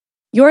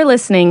You're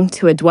listening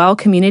to a Dwell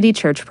Community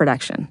Church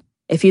production.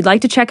 If you'd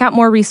like to check out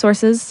more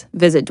resources,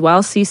 visit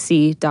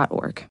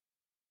dwellcc.org.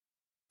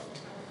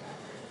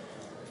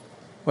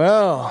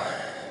 Well,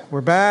 we're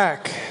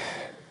back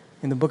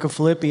in the book of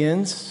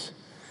Philippians.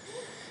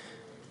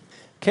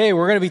 Okay,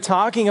 we're going to be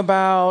talking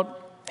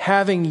about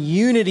having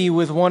unity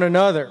with one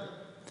another.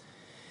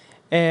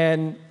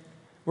 And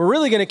we're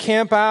really going to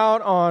camp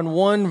out on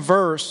one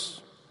verse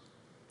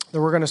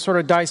that we're going to sort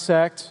of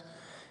dissect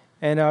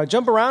and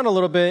jump around a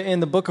little bit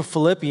in the book of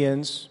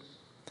Philippians.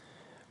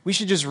 We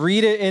should just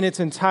read it in its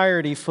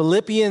entirety.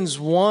 Philippians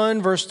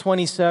 1, verse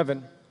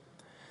 27.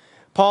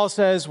 Paul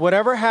says,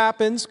 "Whatever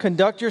happens,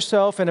 conduct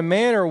yourself in a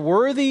manner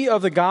worthy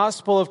of the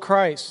gospel of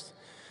Christ.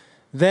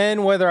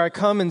 Then, whether I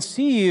come and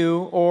see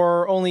you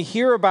or only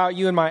hear about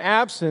you in my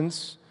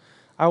absence,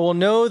 I will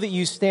know that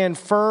you stand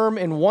firm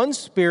in one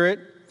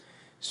spirit,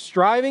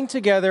 striving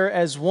together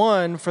as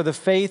one for the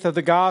faith of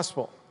the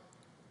gospel."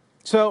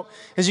 So,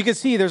 as you can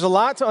see, there's a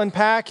lot to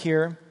unpack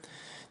here.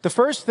 The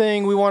first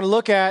thing we want to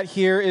look at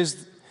here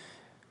is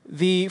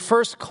the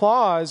first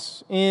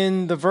clause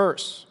in the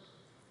verse,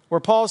 where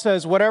Paul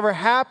says, "Whatever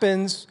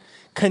happens,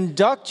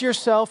 conduct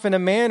yourself in a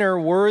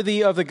manner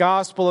worthy of the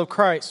gospel of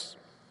Christ."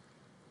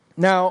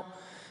 Now,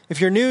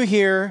 if you're new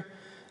here,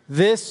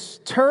 this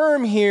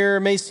term here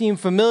may seem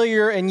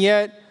familiar and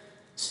yet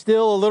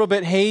still a little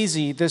bit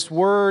hazy. This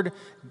word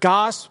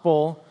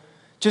gospel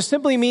just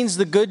simply means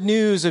the good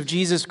news of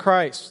Jesus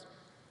Christ.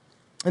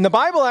 And the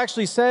Bible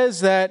actually says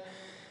that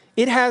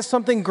it has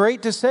something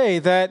great to say,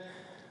 that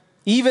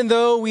even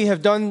though we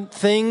have done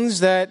things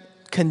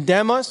that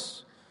condemn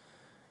us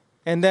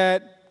and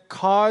that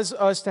cause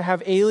us to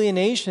have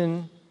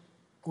alienation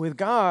with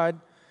God,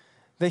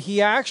 that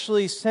He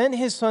actually sent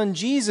His Son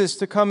Jesus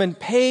to come and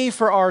pay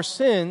for our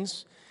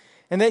sins,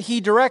 and that He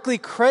directly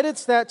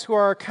credits that to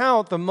our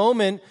account the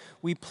moment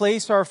we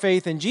place our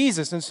faith in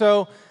Jesus. And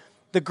so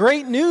the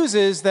great news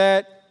is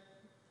that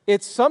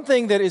it's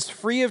something that is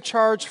free of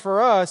charge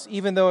for us,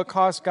 even though it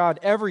costs God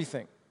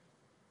everything.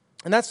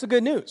 And that's the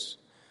good news.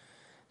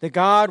 That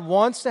God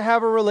wants to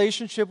have a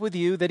relationship with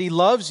you, that He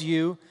loves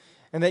you,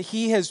 and that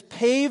He has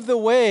paved the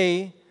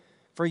way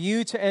for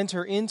you to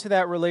enter into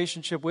that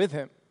relationship with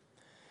Him.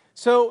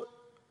 So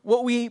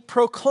what we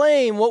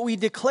proclaim, what we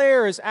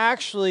declare is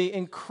actually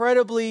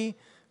incredibly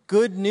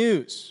good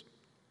news.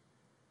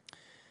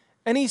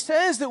 And he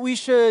says that we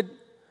should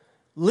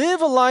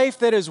live a life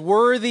that is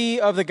worthy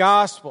of the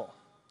gospel.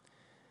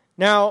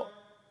 Now,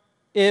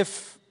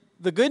 if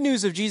the good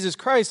news of Jesus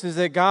Christ is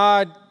that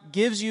God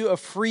gives you a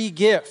free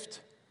gift,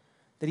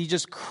 that He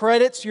just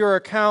credits your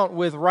account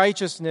with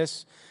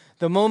righteousness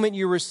the moment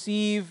you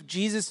receive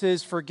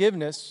Jesus'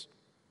 forgiveness,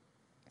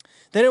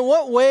 then in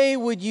what way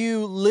would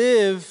you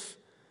live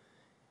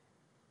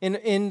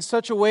in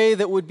such a way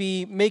that would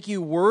make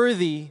you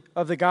worthy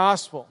of the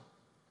gospel?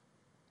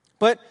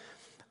 But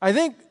I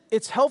think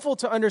it's helpful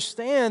to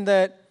understand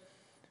that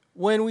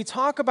when we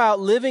talk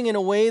about living in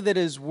a way that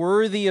is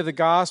worthy of the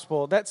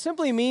gospel, that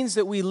simply means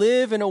that we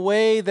live in a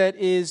way that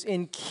is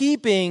in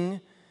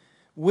keeping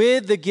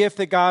with the gift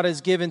that God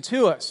has given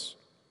to us.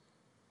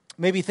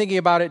 Maybe thinking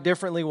about it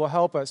differently will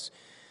help us.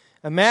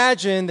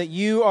 Imagine that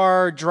you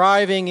are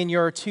driving in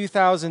your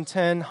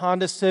 2010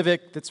 Honda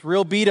Civic that's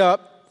real beat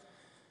up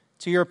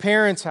to your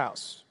parents'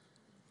 house.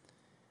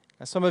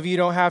 Now, some of you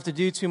don't have to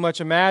do too much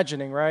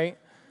imagining, right?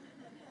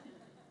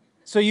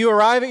 So you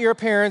arrive at your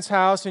parents'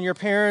 house, and your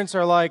parents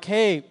are like,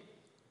 "Hey,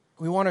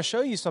 we want to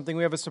show you something.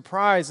 We have a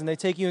surprise." And they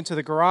take you into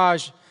the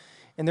garage,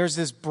 and there's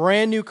this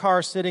brand new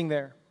car sitting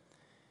there.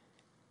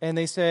 And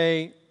they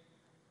say,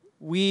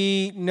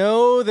 "We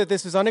know that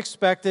this is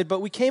unexpected, but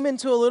we came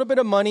into a little bit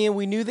of money, and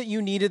we knew that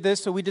you needed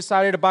this, so we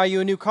decided to buy you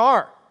a new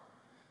car."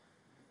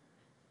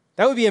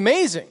 That would be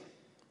amazing,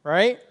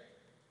 right?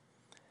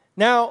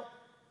 Now,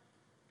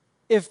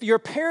 if your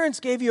parents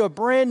gave you a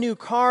brand new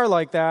car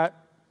like that,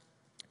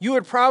 you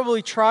would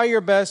probably try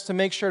your best to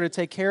make sure to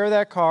take care of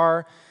that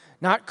car,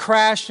 not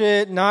crash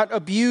it, not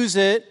abuse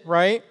it,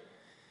 right?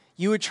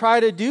 You would try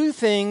to do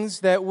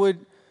things that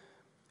would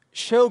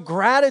show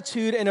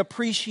gratitude and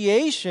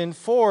appreciation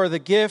for the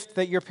gift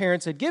that your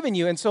parents had given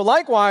you. And so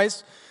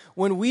likewise,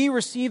 when we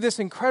receive this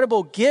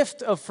incredible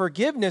gift of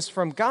forgiveness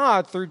from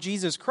God through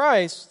Jesus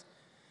Christ,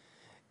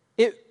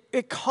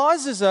 it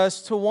causes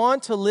us to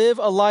want to live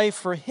a life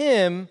for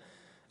Him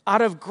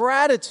out of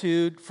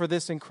gratitude for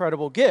this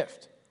incredible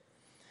gift.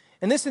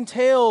 And this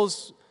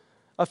entails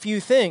a few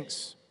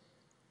things.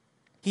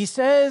 He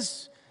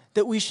says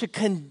that we should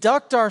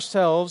conduct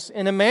ourselves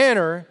in a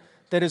manner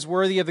that is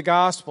worthy of the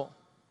gospel.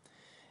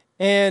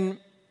 And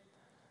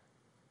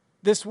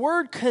this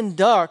word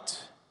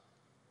conduct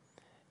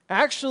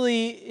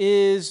actually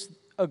is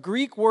a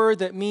Greek word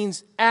that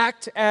means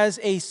act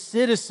as a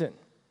citizen.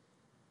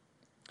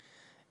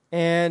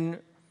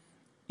 And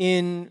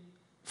in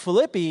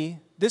Philippi,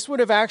 this would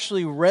have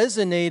actually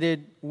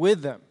resonated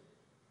with them,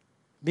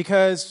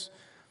 because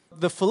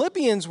the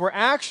Philippians were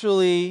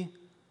actually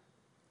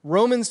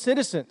Roman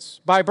citizens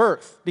by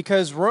birth,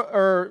 because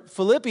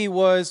Philippi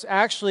was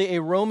actually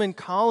a Roman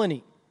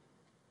colony.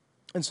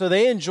 And so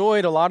they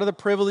enjoyed a lot of the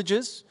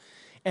privileges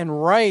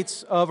and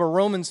rights of a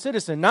Roman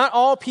citizen. Not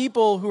all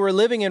people who were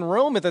living in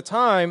Rome at the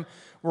time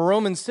were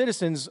Roman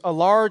citizens. A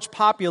large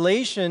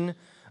population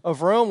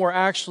of Rome were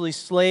actually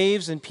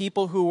slaves and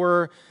people who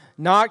were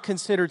not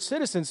considered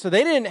citizens. So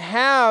they didn't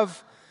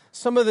have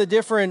some of the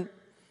different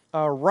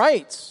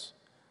rights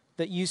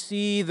that you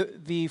see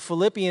the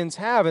Philippians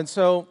have. And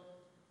so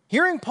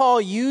hearing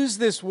Paul use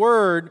this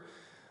word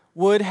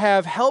would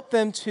have helped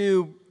them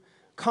to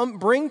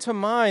bring to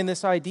mind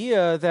this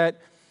idea that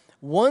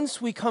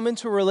once we come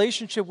into a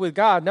relationship with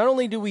God, not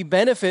only do we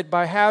benefit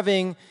by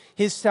having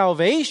His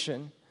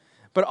salvation,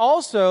 but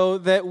also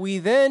that we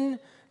then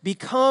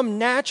become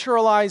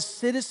naturalized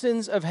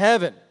citizens of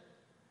heaven.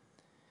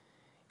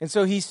 And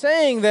so he's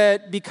saying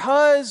that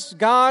because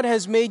God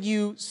has made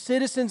you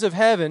citizens of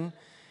heaven,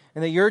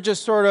 and that you're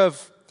just sort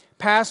of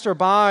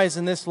passerbys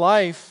in this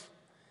life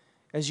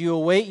as you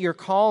await your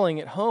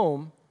calling at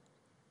home,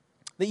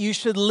 that you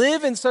should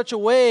live in such a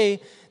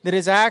way that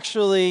is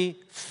actually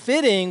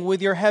fitting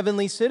with your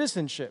heavenly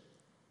citizenship.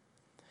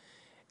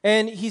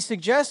 And he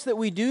suggests that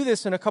we do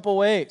this in a couple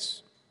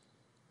ways.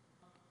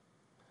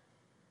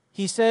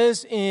 He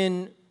says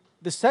in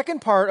the second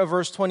part of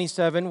verse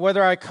 27,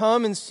 whether I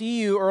come and see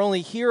you or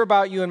only hear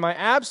about you in my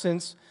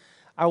absence,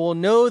 I will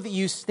know that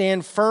you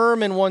stand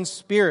firm in one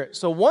spirit.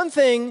 So one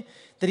thing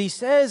that he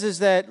says is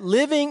that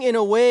living in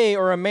a way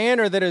or a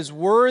manner that is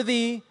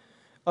worthy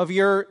of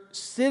your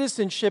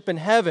citizenship in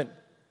heaven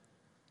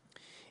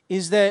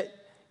is that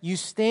you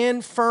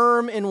stand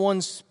firm in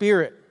one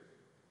spirit.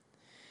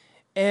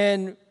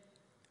 And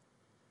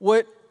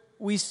what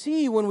we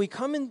see when we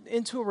come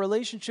into a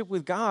relationship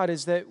with God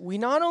is that we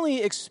not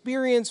only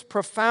experience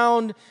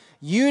profound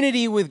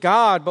unity with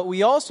God, but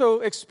we also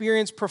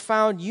experience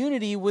profound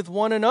unity with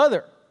one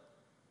another.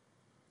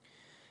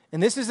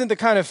 And this isn't the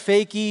kind of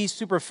fakey,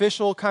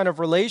 superficial kind of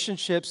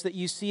relationships that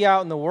you see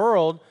out in the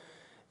world.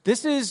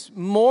 This is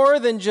more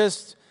than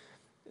just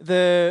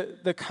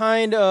the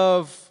kind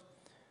of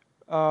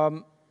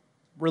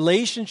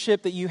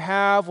relationship that you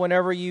have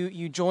whenever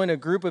you join a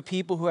group of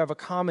people who have a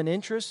common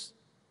interest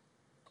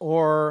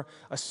or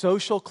a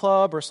social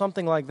club or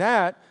something like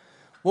that.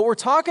 What we're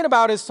talking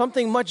about is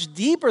something much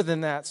deeper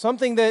than that,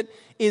 something that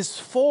is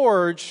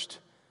forged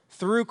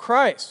through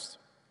Christ.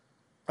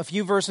 A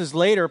few verses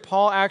later,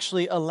 Paul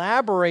actually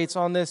elaborates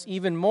on this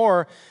even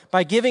more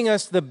by giving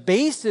us the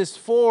basis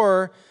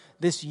for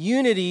this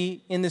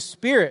unity in the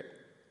Spirit.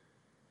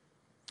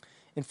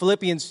 In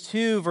Philippians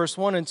 2, verse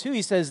 1 and 2,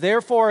 he says,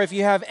 therefore, if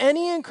you have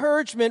any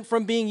encouragement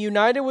from being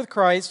united with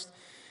Christ,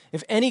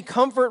 if any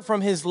comfort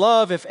from His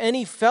love, if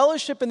any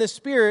fellowship in the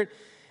Spirit,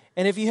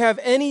 and if you have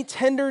any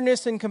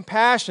tenderness and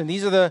compassion.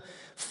 These are the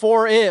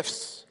 4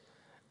 ifs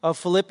of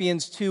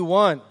Philippians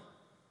 2:1.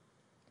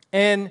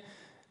 And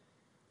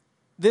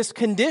this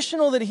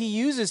conditional that he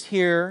uses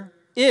here,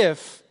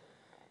 if,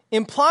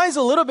 implies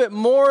a little bit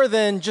more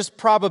than just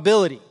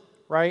probability,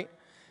 right?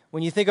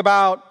 When you think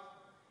about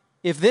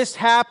if this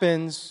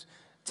happens,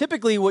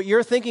 typically what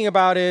you're thinking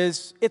about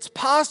is it's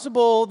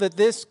possible that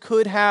this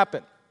could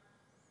happen.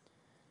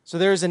 So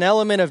there's an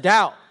element of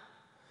doubt.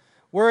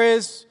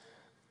 Whereas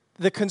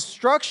the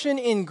construction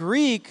in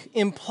Greek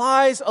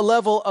implies a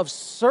level of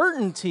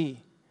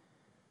certainty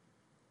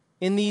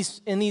in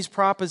these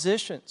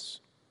propositions.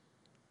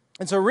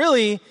 And so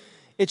really,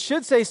 it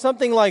should say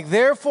something like,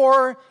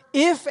 therefore,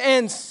 if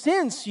and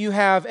since you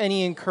have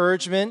any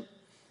encouragement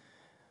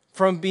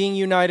from being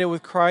united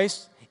with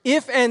Christ,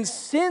 if and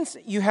since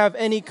you have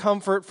any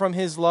comfort from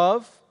His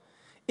love,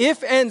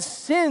 if and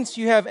since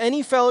you have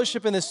any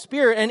fellowship in the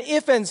Spirit, and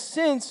if and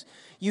since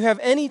you have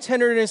any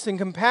tenderness and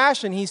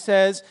compassion, he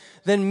says,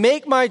 then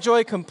make my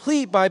joy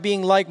complete by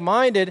being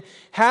like-minded,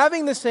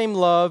 having the same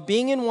love,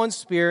 being in one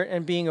spirit,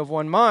 and being of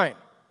one mind.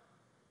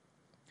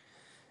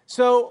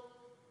 So,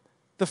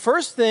 the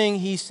first thing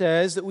he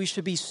says that we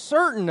should be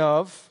certain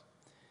of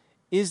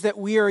is that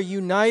we are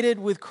united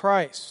with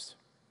Christ.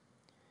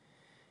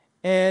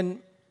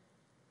 And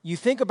you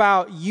think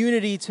about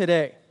unity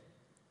today.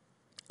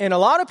 And a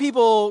lot of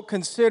people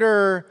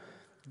consider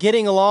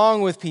getting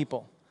along with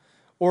people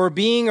or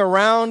being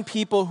around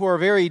people who are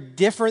very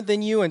different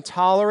than you and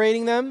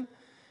tolerating them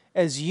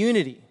as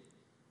unity.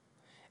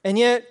 And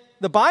yet,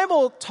 the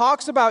Bible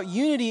talks about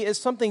unity as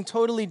something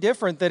totally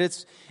different, that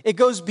it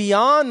goes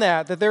beyond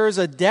that there is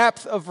a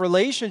depth of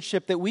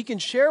relationship that we can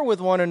share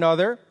with one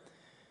another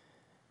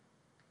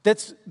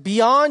that's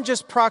beyond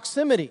just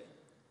proximity,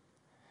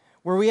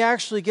 where we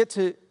actually get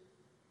to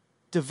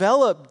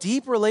develop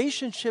deep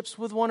relationships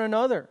with one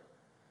another,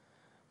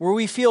 where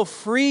we feel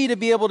free to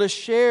be able to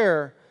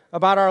share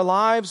about our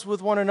lives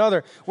with one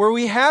another, where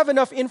we have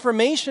enough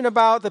information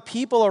about the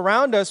people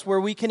around us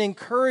where we can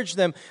encourage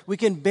them, we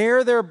can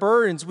bear their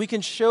burdens, we can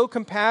show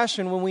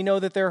compassion when we know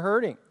that they're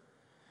hurting.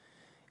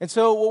 And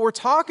so what we're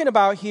talking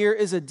about here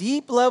is a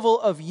deep level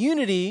of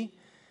unity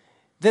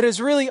that is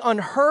really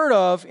unheard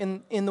of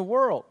in the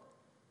world.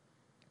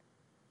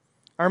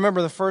 I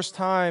remember the first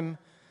time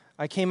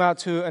I came out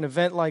to an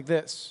event like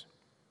this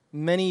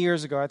many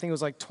years ago. I think it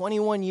was like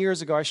 21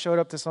 years ago I showed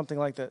up to something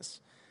like this.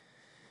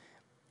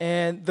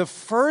 And the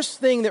first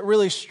thing that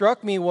really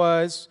struck me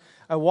was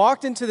I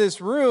walked into this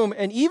room,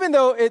 and even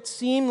though it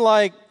seemed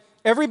like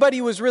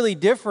everybody was really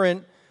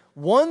different,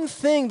 one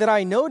thing that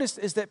I noticed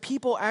is that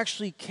people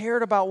actually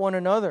cared about one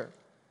another.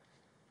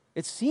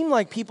 It seemed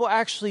like people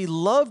actually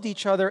loved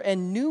each other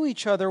and knew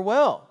each other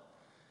well.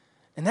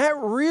 And that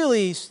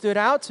really stood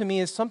out to me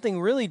as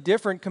something really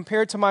different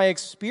compared to my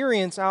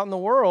experience out in the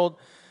world,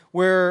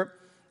 where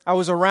I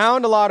was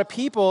around a lot of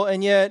people,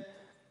 and yet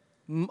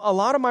a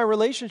lot of my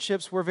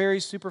relationships were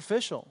very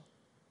superficial.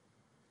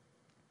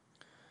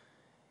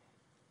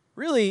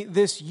 Really,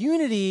 this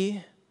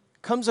unity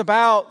comes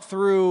about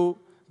through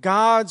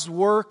God's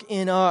work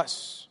in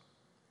us.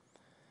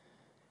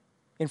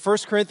 In 1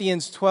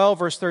 Corinthians 12,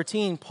 verse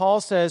 13,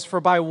 Paul says,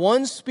 "For by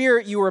one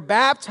Spirit you were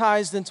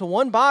baptized into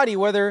one body,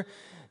 whether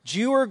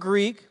Jew or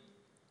Greek,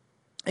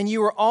 and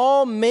you were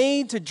all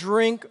made to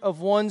drink of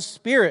one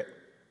Spirit."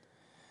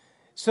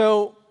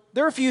 So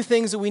there are a few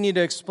things that we need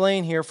to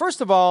explain here.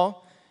 First of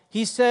all,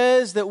 he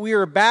says that we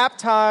are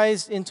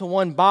baptized into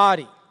one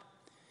body.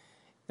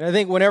 And I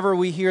think whenever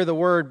we hear the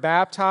word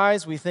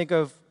baptized, we think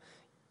of,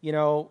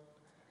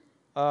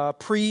 a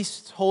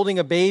priest holding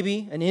a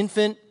baby, an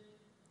infant,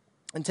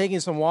 and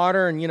taking some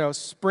water and,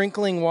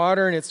 sprinkling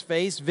water in its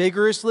face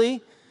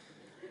vigorously,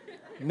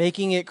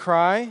 making it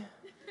cry.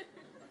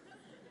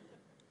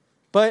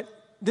 But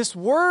this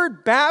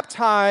word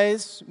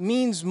baptize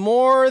means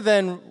more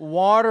than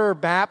water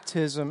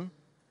baptism.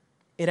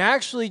 It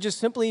actually just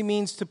simply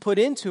means to put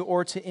into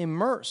or to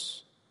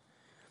immerse.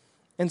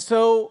 And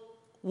so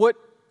what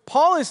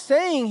Paul is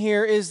saying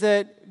here is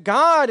that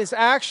God has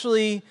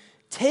actually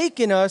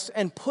taken us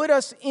and put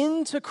us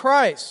into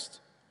Christ.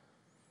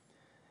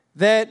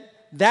 That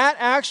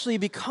actually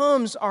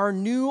becomes our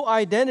new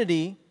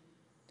identity.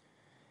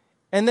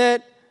 And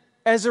that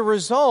as a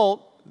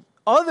result,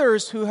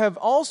 others who have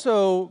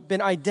also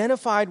been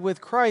identified with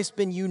Christ,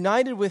 been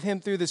united with Him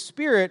through the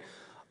Spirit,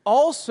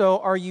 also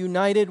are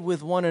united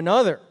with one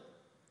another.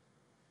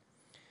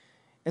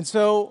 And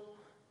so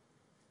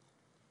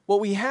what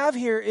we have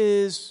here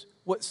is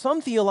what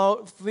some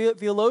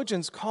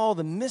theologians call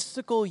the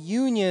mystical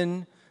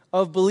union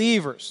of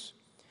believers.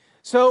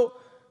 So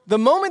the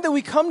moment that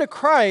we come to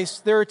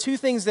Christ, there are two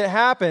things that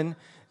happen.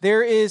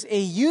 There is a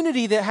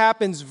unity that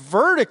happens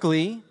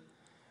vertically,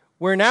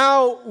 where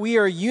now we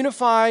are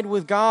unified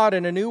with God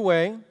in a new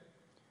way,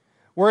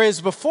 whereas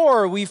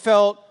before we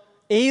felt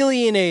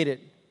alienated,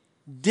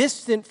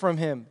 distant from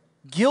Him,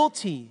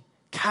 guilty,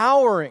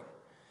 cowering.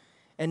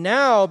 And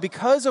now,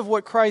 because of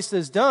what Christ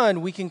has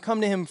done, we can come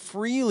to Him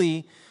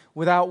freely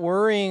without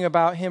worrying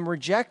about Him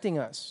rejecting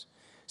us.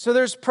 So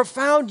there's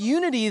profound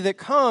unity that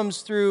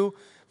comes through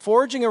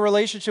forging a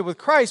relationship with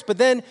Christ, but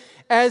then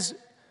as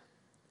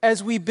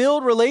we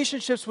build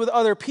relationships with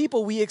other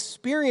people, we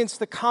experience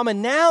the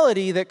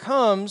commonality that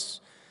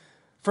comes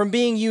from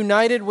being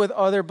united with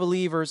other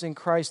believers in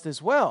Christ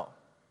as well.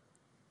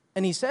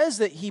 And he says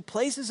that He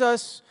places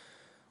us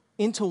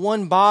into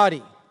one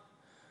body.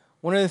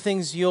 One of the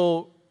things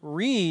you'll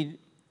read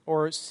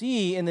or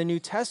see in the New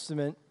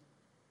Testament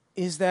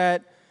is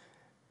that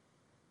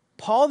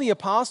Paul the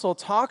Apostle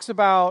talks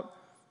about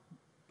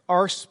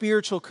our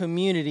spiritual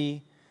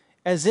community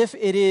as if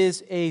it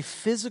is a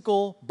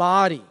physical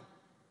body.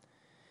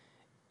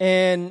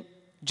 And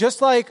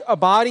just like a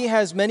body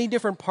has many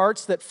different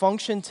parts that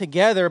function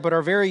together but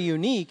are very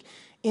unique,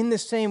 in the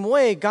same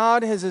way,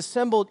 God has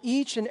assembled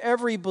each and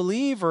every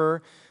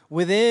believer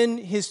within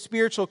His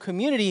spiritual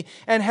community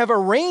and have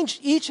arranged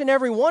each and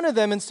every one of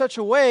them in such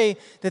a way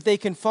that they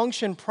can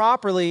function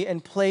properly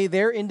and play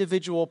their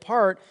individual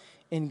part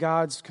in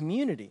God's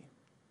community.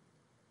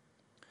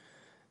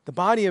 The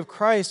body of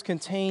Christ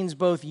contains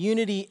both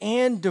unity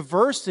and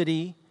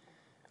diversity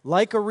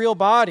like a real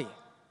body.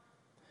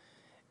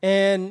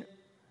 And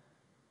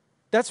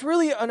that's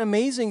really an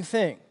amazing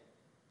thing,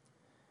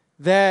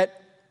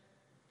 that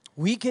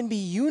we can be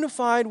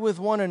unified with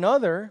one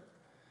another,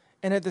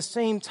 and at the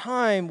same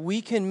time,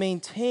 we can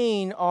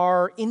maintain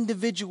our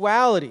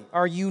individuality,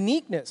 our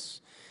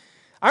uniqueness.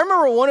 I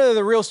remember one of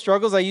the real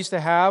struggles I used to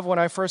have when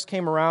I first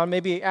came around,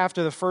 maybe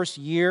after the first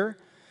year,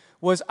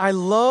 was I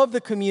loved the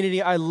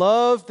community. I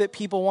loved that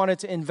people wanted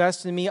to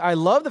invest in me. I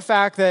loved the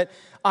fact that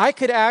I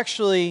could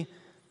actually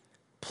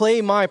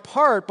play my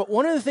part. But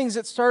one of the things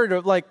that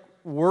started to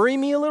worry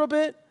me a little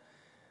bit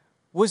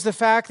was the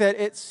fact that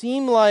it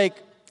seemed like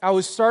I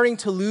was starting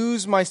to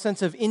lose my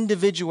sense of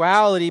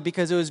individuality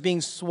because it was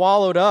being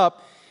swallowed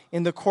up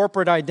in the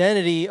corporate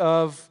identity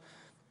of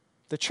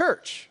the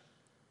church.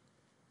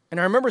 And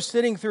I remember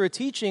sitting through a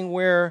teaching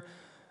where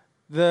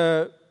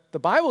the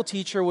Bible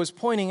teacher was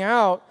pointing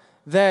out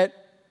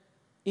that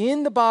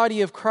in the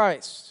body of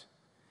Christ,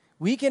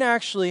 we can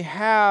actually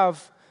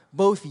have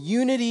both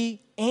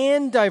unity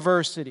and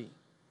diversity.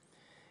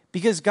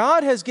 Because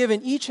God has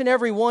given each and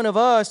every one of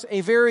us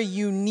a very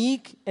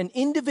unique and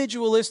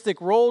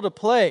individualistic role to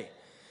play.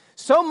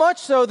 So much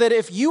so that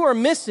if you are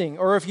missing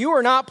or if you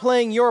are not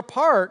playing your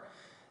part,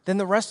 then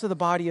the rest of the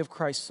body of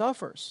Christ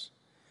suffers.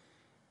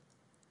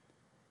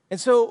 And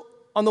so,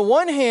 on the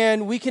one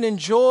hand, we can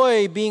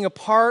enjoy being a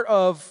part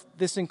of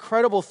this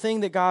incredible thing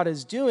that God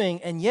is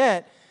doing, and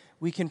yet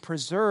we can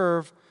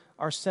preserve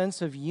our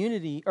sense of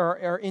unity, or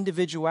our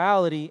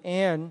individuality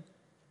and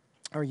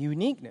our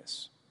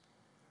uniqueness.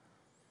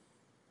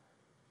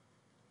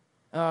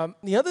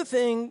 The other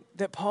thing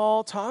that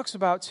Paul talks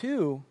about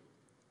too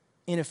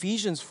in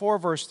Ephesians 4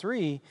 verse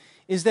 3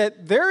 is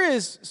that there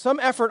is some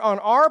effort on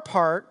our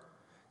part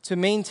to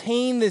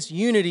maintain this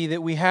unity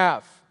that we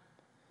have.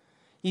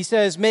 He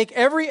says, make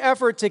every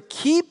effort to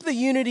keep the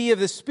unity of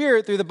the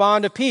Spirit through the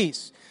bond of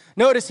peace.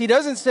 Notice he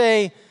doesn't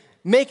say,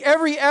 make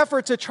every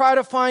effort to try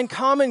to find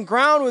common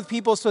ground with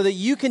people so that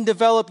you can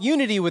develop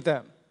unity with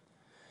them.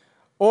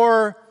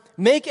 Or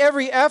make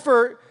every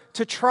effort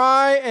to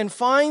try and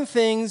find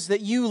things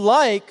that you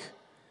like,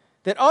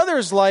 that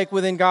others like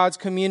within God's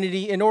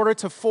community in order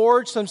to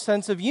forge some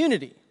sense of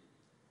unity.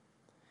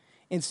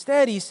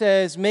 Instead, he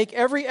says, make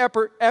every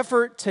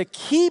effort to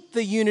keep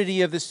the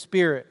unity of the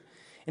Spirit.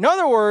 In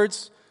other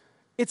words,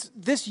 it's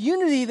this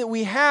unity that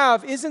we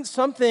have isn't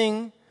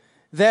something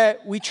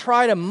that we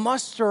try to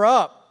muster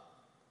up.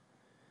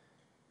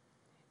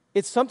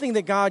 It's something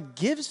that God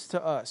gives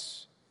to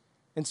us.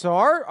 And so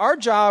our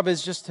job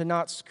is just to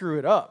not screw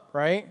it up,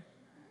 right?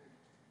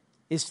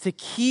 Is to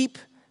keep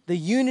the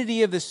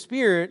unity of the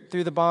Spirit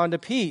through the bond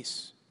of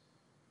peace.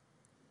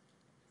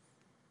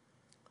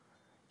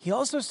 He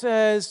also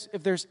says,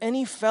 if there's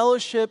any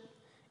fellowship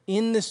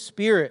in the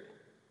Spirit.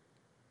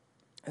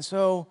 And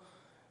so,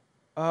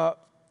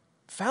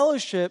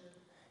 fellowship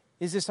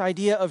is this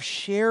idea of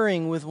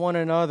sharing with one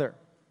another.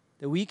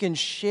 That we can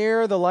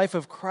share the life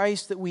of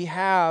Christ that we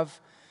have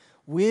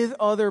with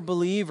other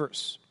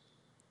believers.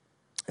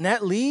 And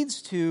that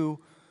leads to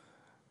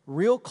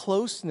real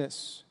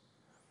closeness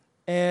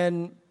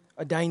and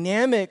a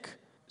dynamic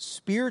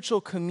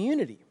spiritual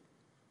community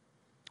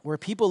where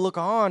people look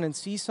on and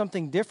see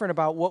something different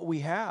about what we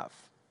have.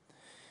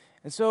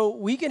 And so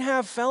we can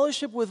have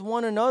fellowship with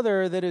one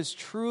another that is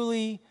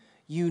truly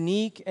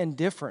unique and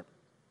different.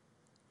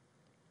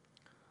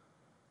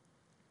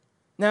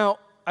 Now,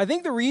 I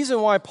think the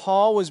reason why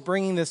Paul was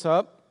bringing this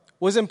up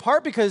was in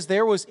part because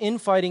there was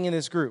infighting in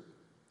this group.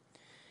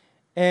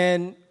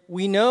 And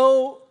we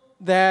know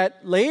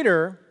that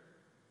later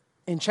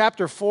in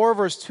chapter 4,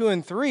 verse 2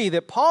 and 3,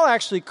 that Paul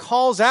actually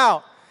calls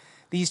out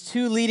these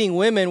two leading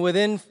women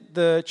within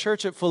the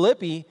church at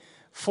Philippi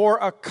for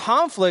a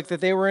conflict that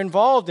they were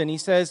involved in. He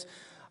says,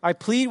 I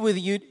plead with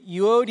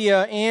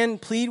Euodia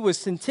and plead with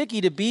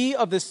Syntyche to be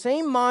of the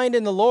same mind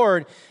in the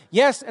Lord.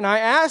 Yes, and I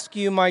ask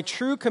you, my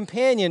true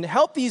companion,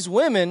 help these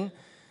women,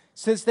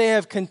 since they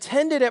have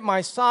contended at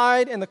my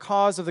side in the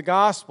cause of the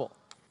gospel.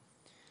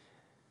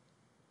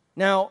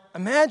 Now,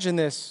 imagine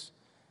this.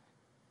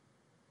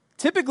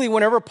 Typically,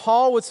 whenever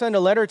Paul would send a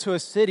letter to a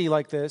city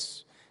like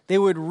this, they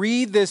would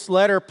read this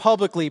letter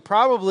publicly,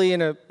 probably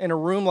in a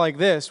room like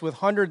this with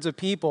hundreds of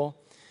people.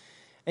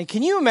 And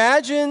can you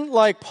imagine,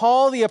 like,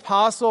 Paul the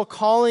apostle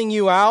calling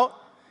you out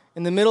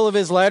in the middle of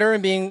his letter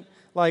and being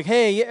like,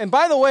 hey, and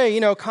by the way,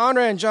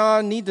 Conrad and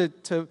John need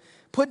to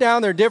put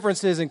down their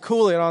differences and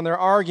cool it on their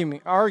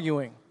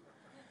arguing.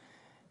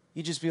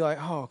 You'd just be like,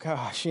 oh,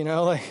 gosh,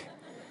 like,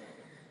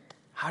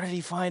 how did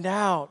he find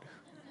out?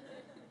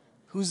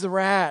 Who's the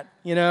rat,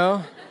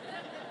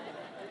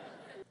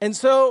 And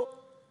so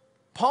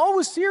Paul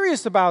was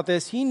serious about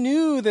this. He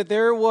knew that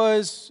there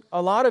was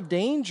a lot of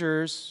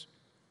dangers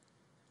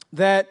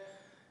that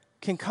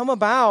can come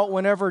about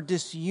whenever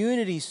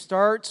disunity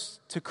starts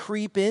to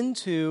creep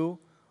into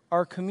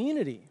our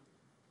community.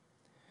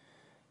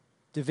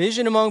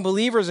 Division among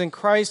believers in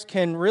Christ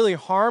can really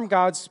harm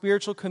God's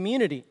spiritual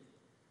community.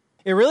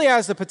 It really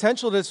has the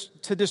potential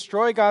to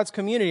destroy God's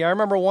community. I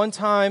remember one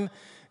time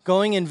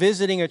going and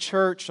visiting a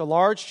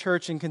large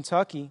church in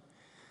Kentucky,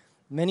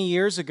 many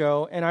years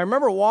ago, and I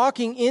remember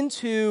walking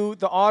into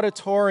the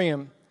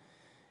auditorium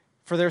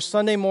for their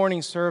Sunday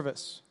morning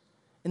service.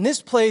 And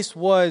this place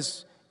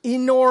was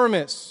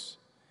enormous.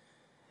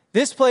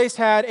 This place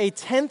had a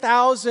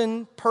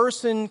 10,000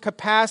 person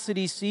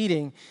capacity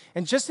seating.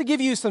 And just to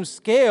give you some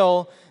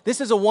scale,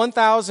 this is a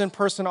 1,000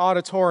 person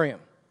auditorium.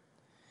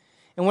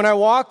 And when I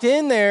walked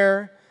in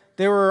there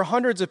were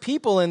hundreds of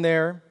people in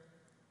there.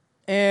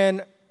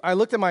 And I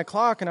looked at my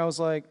clock and I was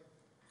like,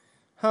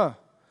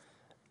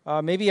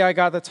 maybe I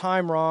got the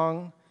time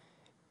wrong.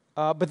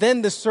 But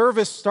then the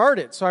service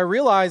started. So I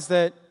realized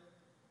that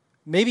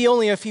maybe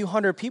only a few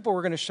hundred people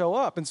were going to show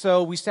up. And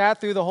so we sat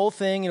through the whole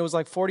thing, and it was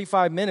like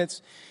 45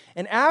 minutes.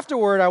 And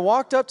afterward, I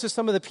walked up to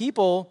some of the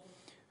people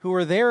who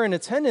were there in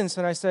attendance,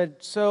 and I said,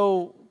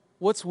 so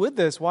what's with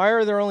this? Why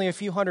are there only a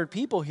few hundred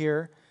people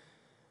here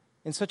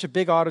in such a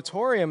big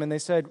auditorium? And they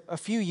said, a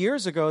few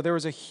years ago, there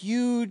was a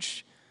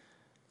huge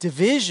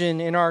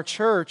division in our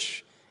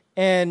church,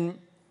 and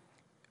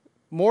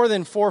more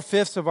than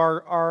 4/5 of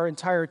our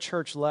entire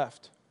church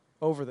left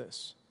over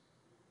this.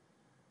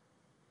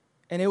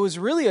 And it was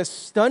really a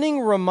stunning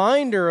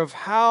reminder of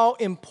how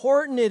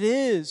important it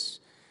is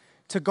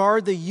to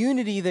guard the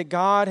unity that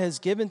God has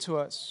given to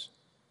us.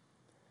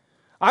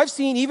 I've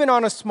seen, even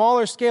on a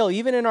smaller scale,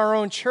 even in our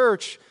own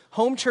church,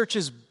 home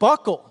churches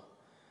buckle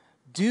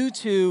due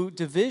to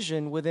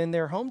division within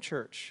their home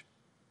church.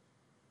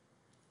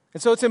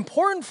 And so it's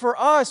important for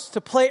us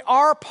to play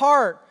our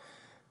part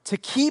to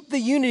keep the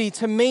unity,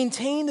 to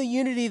maintain the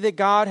unity that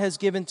God has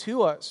given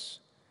to us.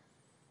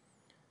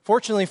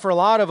 Fortunately for a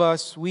lot of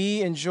us,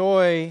 we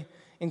enjoy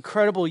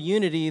incredible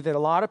unity that a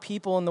lot of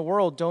people in the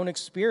world don't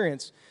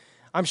experience.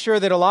 I'm sure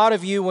that a lot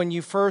of you, when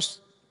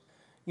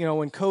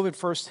COVID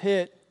first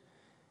hit,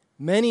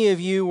 many of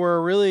you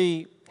were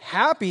really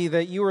happy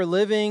that you were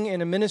living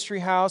in a ministry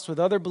house with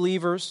other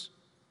believers.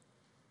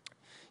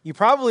 You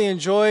probably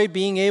enjoyed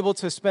being able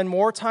to spend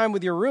more time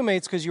with your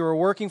roommates because you were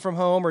working from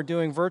home or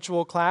doing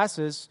virtual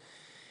classes.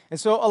 And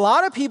so a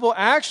lot of people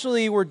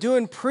actually were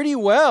doing pretty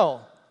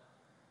well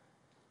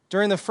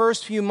during the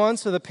first few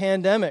months of the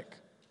pandemic.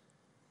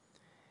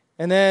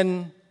 And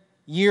then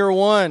year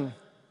one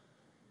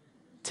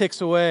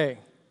ticks away.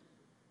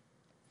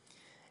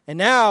 And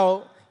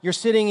now you're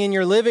sitting in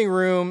your living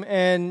room,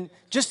 and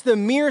just the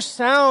mere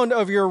sound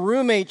of your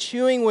roommate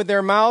chewing with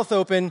their mouth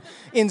open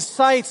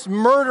incites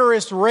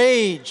murderous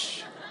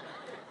rage.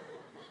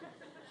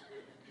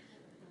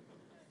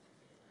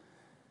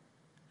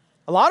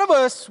 A lot of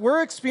us,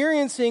 we're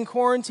experiencing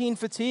quarantine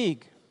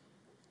fatigue.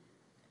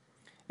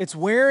 It's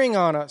wearing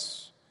on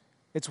us.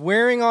 It's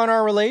wearing on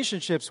our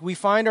relationships. We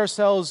find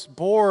ourselves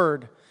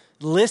bored,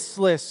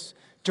 listless,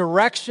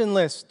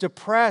 directionless,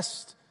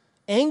 depressed,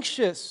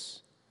 anxious.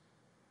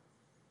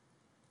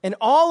 And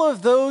all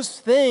of those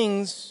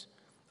things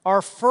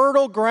are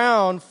fertile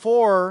ground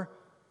for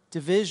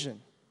division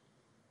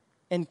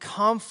and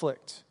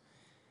conflict.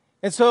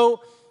 And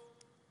so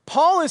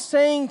Paul is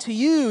saying to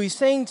you, he's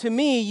saying to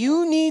me,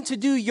 you need to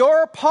do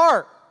your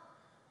part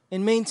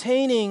in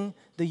maintaining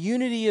the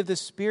unity of the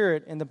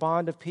Spirit and the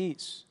bond of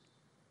peace.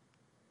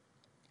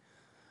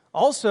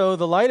 Also,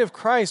 the light of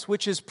Christ,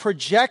 which is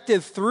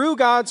projected through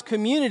God's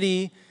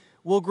community,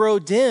 will grow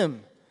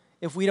dim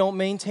if we don't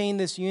maintain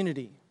this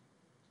unity.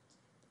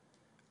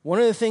 One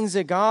of the things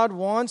that God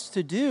wants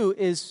to do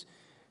is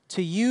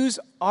to use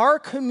our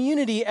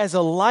community as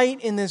a light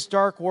in this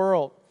dark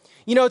world.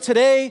 You know,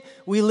 today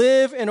we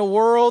live in a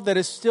world that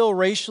is still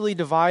racially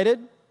divided.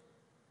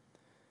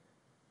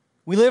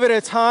 We live at a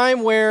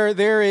time where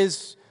there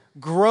is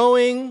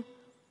growing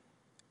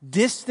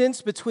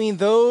distance between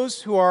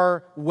those who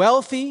are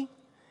wealthy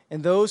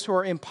and those who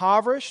are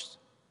impoverished.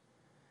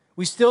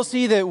 We still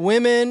see that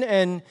women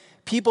and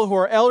people who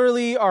are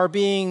elderly are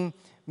being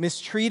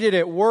mistreated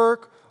at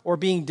work or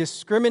being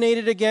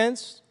discriminated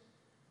against.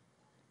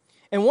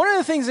 And one of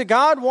the things that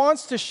God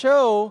wants to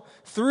show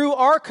through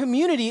our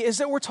community is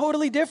that we're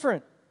totally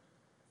different.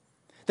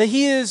 That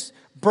He has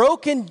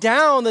broken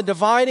down the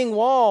dividing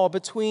wall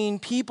between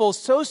people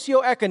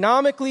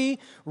socioeconomically,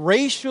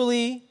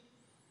 racially.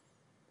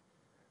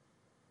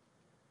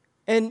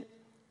 And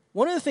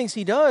one of the things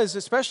He does,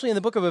 especially in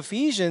the book of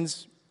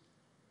Ephesians,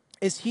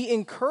 is He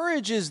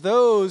encourages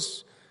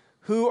those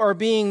who are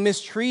being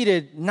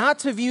mistreated not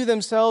to view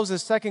themselves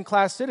as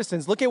second-class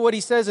citizens. Look at what he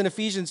says in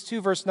Ephesians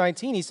 2, verse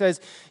 19. He says,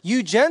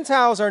 "You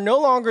Gentiles are no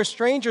longer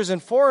strangers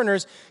and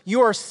foreigners.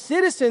 You are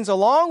citizens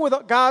along with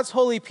God's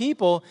holy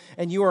people,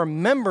 and you are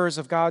members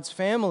of God's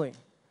family."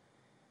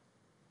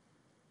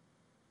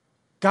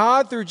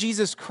 God, through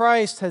Jesus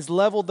Christ, has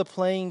leveled the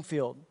playing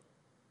field.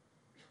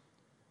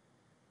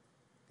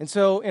 And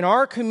so in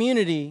our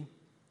community,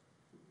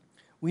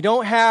 we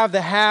don't have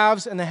the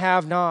haves and the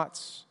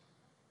have-nots.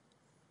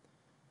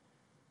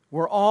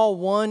 We're all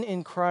one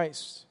in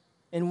Christ,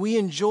 and we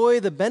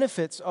enjoy the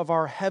benefits of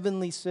our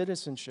heavenly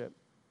citizenship.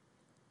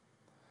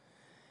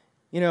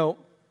 You know,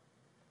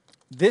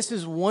 this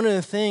is one of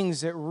the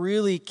things that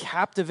really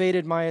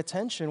captivated my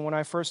attention when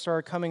I first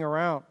started coming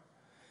around,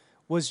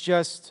 was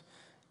just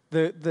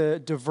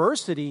the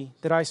diversity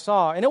that I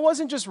saw. And it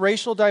wasn't just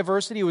racial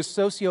diversity, it was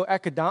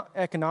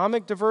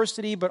socioeconomic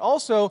diversity, but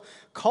also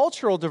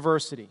cultural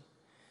diversity.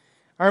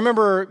 I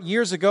remember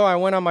years ago, I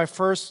went on my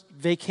first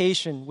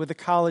vacation with the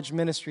college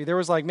ministry. There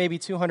was like maybe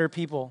 200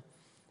 people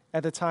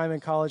at the time in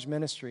college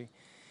ministry.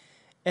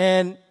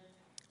 And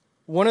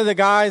one of the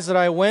guys that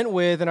I went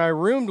with and I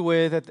roomed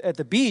with at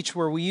the beach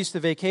where we used to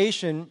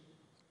vacation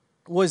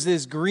was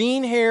this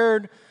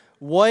green-haired,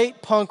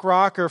 white punk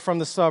rocker from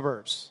the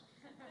suburbs.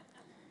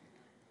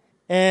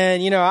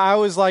 And, you know, I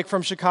was like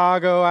from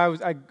Chicago.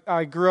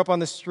 I grew up on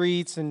the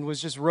streets and was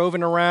just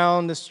roving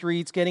around the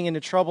streets, getting into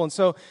trouble. And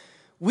so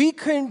we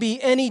couldn't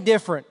be any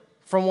different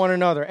from one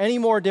another, any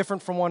more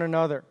different from one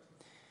another.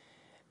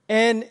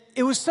 And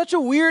it was such a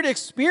weird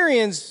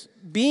experience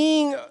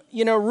being,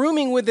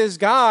 rooming with this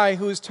guy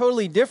who was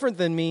totally different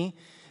than me,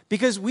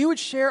 because we would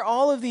share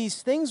all of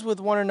these things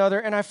with one another,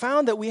 and I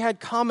found that we had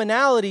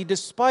commonality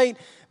despite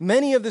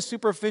many of the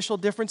superficial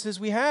differences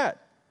we had.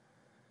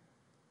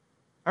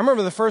 I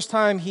remember the first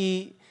time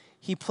he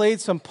played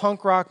some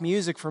punk rock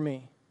music for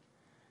me.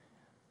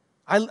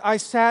 I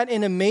sat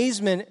in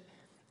amazement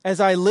as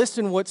I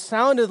listened what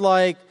sounded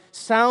like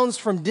sounds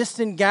from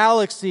distant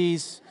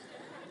galaxies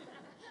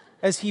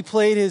as he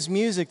played his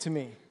music to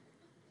me.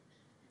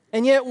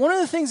 And yet, one of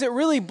the things that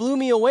really blew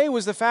me away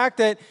was the fact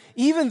that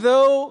even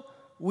though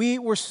we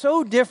were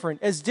so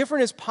different as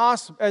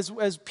possible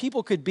as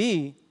people could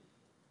be,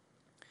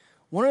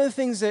 one of the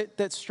things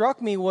that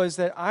struck me was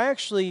that I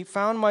actually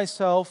found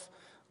myself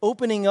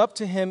opening up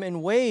to him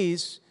in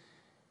ways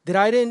that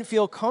I didn't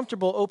feel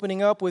comfortable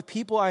opening up with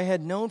people I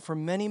had known for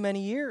many,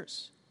 many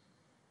years,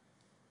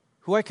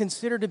 who I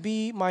consider to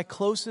be my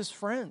closest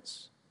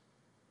friends.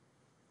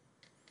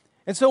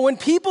 And so when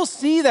people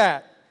see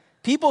that,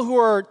 people who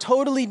are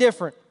totally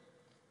different,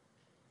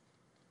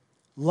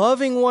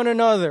 loving one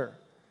another,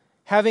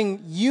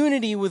 having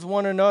unity with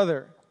one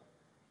another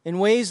in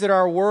ways that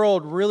our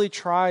world really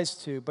tries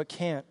to but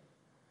can't,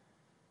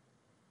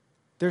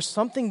 there's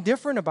something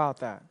different about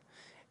that.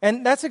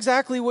 And that's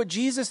exactly what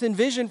Jesus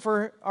envisioned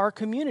for our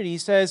community. He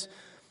says,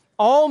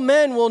 all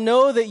men will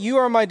know that you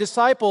are my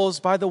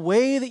disciples by the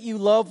way that you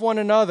love one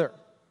another,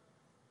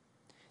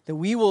 that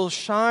we will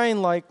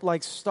shine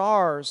like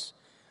stars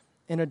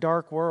in a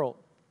dark world.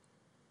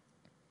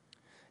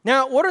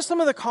 Now, what are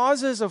some of the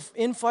causes of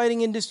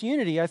infighting and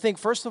disunity? I think,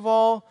 first of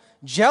all,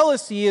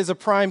 jealousy is a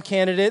prime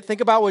candidate.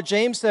 Think about what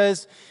James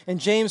says in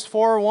James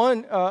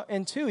 4:1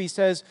 and 2. He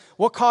says,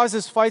 what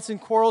causes fights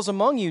and quarrels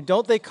among you?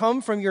 Don't they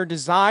come from your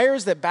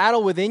desires that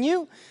battle within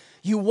you?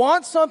 You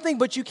want something,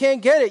 but you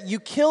can't get it. You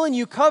kill and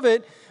you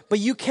covet, but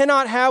you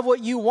cannot have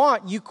what you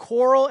want. You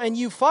quarrel and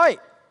you fight.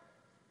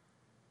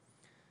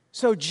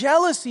 So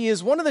jealousy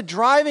is one of the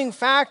driving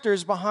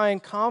factors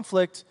behind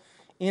conflict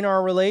in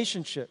our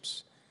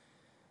relationships.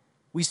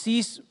 We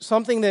see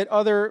something that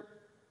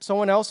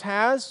someone else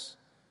has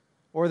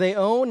or they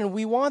own, and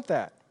we want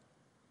that.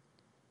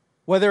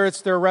 Whether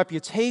it's their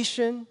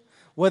reputation,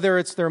 whether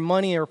it's their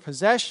money or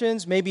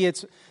possessions, maybe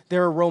it's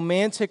their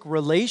romantic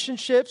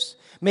relationships,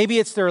 maybe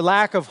it's their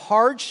lack of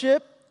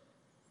hardship.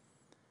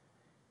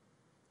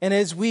 And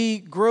as we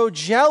grow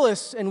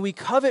jealous and we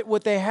covet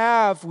what they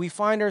have, we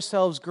find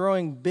ourselves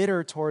growing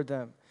bitter toward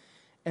them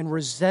and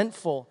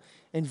resentful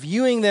and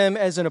viewing them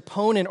as an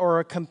opponent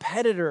or a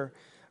competitor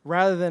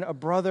rather than a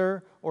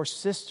brother or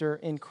sister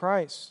in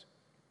Christ.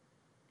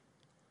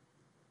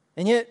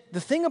 And yet, the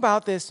thing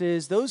about this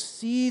is those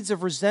seeds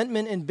of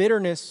resentment and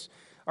bitterness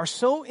are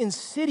so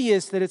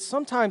insidious that it's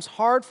sometimes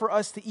hard for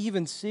us to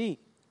even see.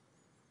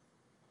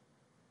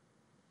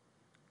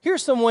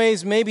 Here's some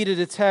ways maybe to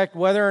detect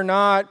whether or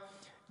not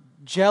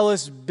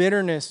jealous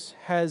bitterness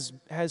has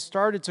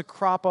started to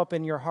crop up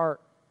in your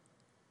heart.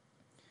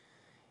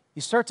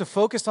 You start to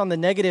focus on the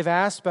negative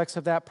aspects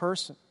of that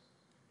person.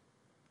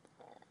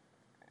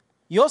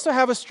 You also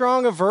have a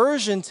strong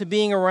aversion to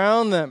being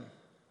around them.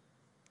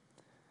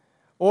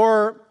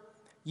 Or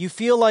you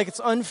feel like it's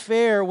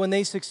unfair when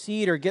they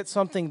succeed or get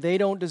something they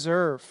don't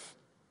deserve.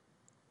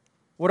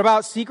 What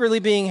about secretly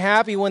being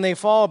happy when they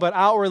fall but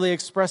outwardly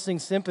expressing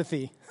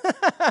sympathy?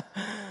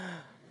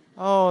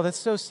 Oh, that's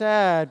so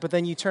sad. But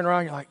then you turn around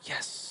and you're like,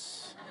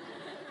 yes.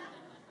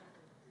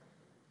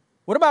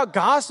 What about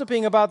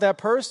gossiping about that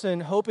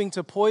person, hoping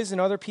to poison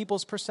other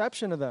people's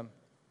perception of them?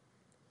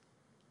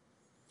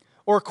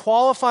 Or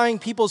qualifying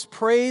people's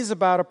praise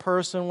about a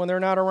person when they're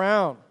not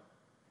around.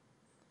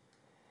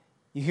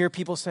 You hear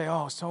people say,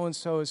 oh,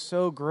 so-and-so is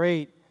so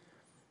great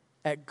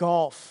at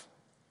golf.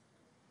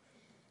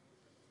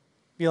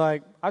 Be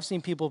like, I've seen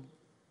people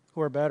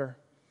who are better.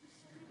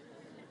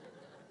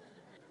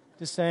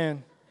 Just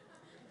saying.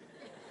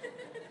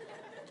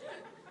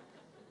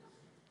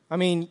 I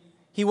mean,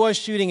 he was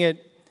shooting at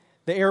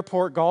the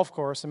airport golf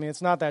course. I mean,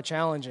 it's not that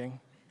challenging.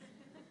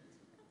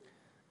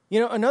 You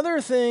know,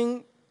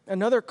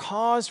 another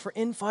cause for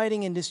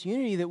infighting and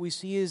disunity that we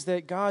see is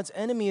that God's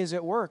enemy is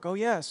at work. Oh,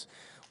 yes.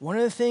 One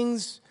of the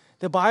things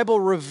the Bible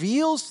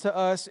reveals to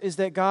us is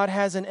that God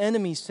has an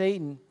enemy,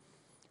 Satan,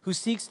 who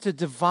seeks to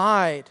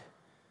divide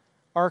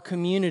our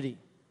community.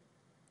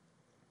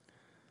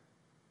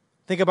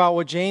 Think about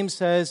what James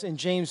says in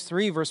James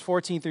 3, verse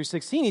 14 through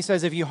 16. He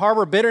says, if you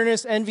harbor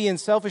bitterness, envy, and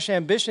selfish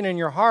ambition in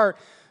your heart,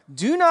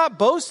 do not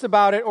boast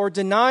about it or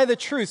deny the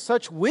truth.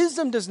 Such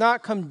wisdom does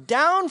not come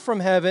down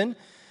from heaven,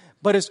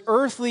 but is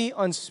earthly,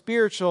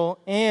 unspiritual,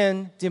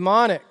 and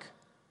demonic.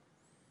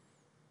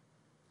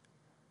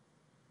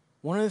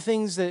 One of the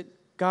things that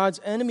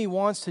God's enemy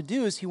wants to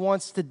do is he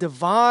wants to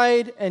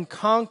divide and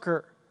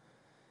conquer.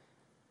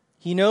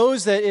 He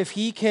knows that if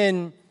he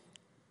can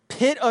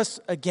pit us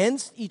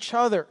against each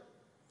other,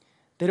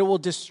 that it will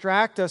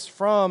distract us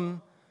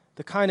from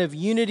the kind of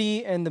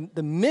unity and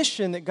the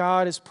mission that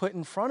God has put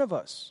in front of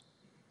us.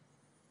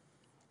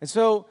 And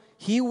so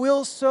he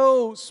will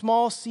sow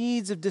small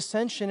seeds of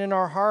dissension in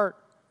our heart,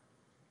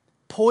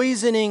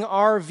 poisoning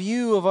our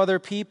view of other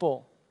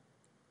people,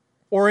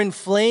 or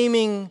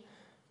inflaming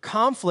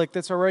conflict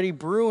that's already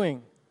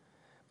brewing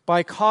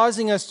by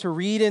causing us to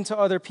read into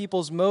other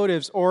people's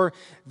motives or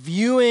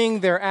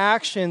viewing their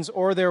actions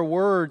or their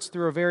words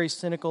through a very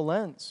cynical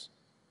lens.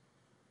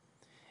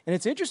 And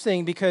it's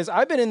interesting because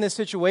I've been in this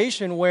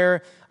situation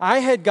where I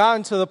had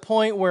gotten to the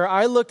point where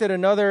I looked at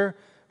another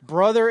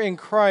brother in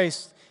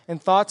Christ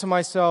and thought to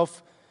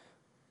myself,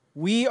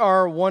 we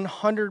are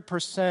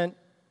 100%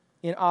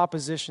 in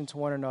opposition to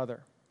one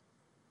another.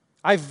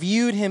 I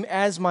viewed him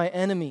as my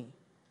enemy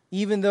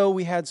even though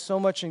we had so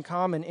much in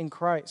common in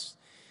Christ.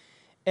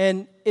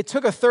 And it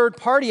took a third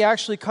party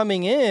actually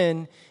coming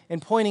in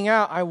and pointing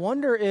out, I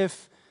wonder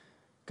if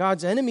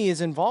God's enemy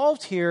is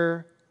involved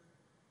here,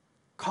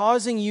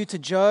 causing you to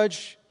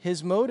judge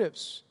his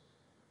motives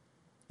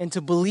and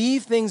to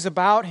believe things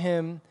about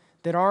him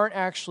that aren't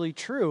actually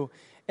true.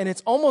 And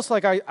it's almost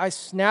like I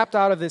snapped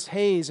out of this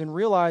haze and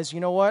realized, you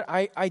know what?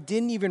 I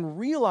didn't even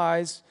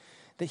realize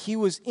that he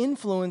was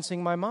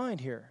influencing my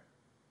mind here.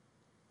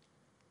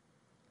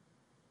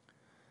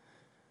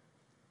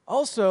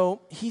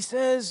 Also, he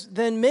says,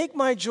 then make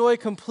my joy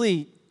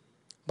complete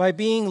by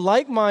being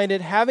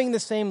like-minded, having the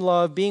same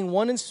love, being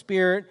one in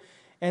spirit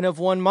and of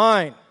one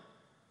mind.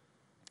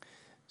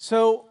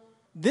 So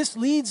this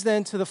leads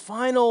then to the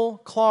final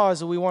clause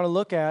that we want to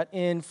look at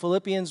in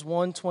Philippians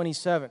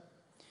 1:27,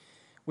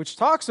 which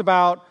talks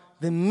about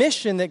the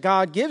mission that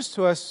God gives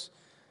to us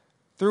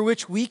through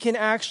which we can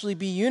actually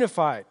be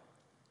unified.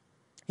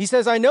 He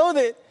says, I know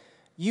that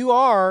you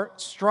are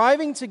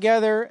striving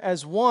together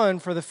as one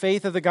for the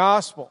faith of the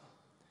gospel.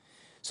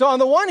 So on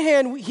the one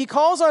hand, he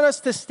calls on us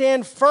to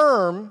stand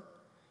firm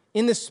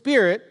in the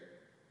Spirit,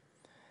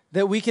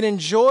 that we can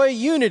enjoy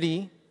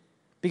unity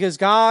because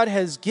God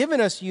has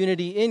given us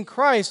unity in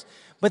Christ.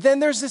 But then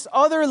there's this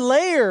other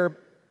layer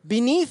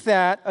beneath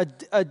that,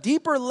 a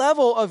deeper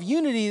level of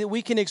unity that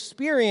we can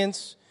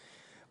experience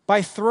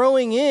by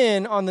throwing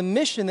in on the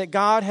mission that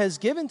God has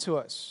given to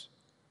us.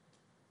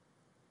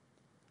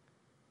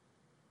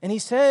 And he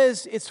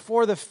says it's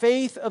for the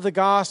faith of the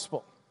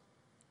gospel.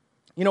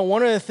 You know,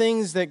 one of the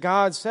things that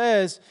God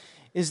says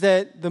is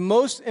that the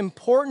most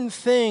important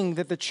thing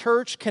that the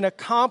church can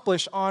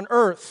accomplish on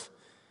earth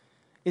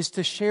is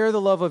to share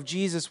the love of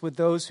Jesus with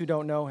those who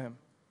don't know him.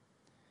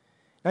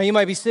 Now, you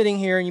might be sitting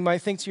here and you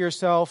might think to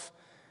yourself,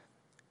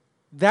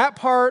 that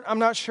part I'm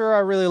not sure I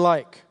really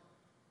like.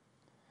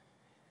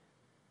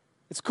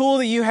 It's cool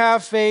that you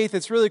have faith.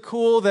 It's really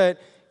cool that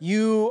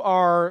you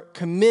are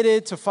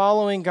committed to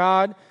following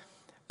God.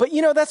 But,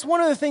 you know, that's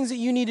one of the things that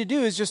you need to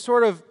do is just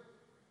sort of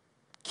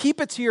keep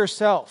it to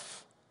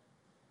yourself.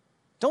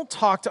 Don't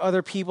talk to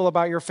other people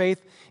about your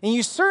faith. And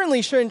you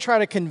certainly shouldn't try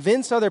to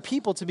convince other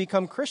people to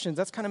become Christians.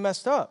 That's kind of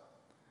messed up.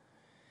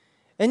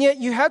 And yet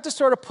you have to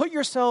sort of put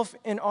yourself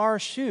in our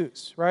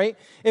shoes, right?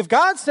 If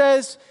God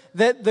says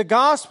that the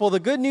gospel, the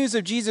good news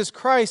of Jesus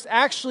Christ,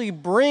 actually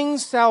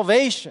brings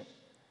salvation,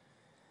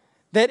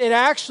 that it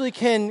actually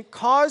can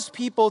cause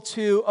people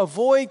to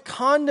avoid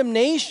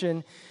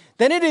condemnation,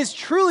 then it is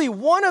truly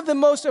one of the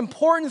most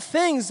important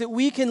things that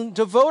we can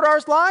devote our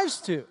lives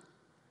to.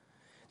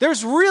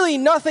 There's really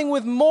nothing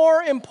with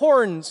more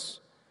importance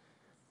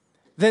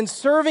than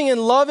serving and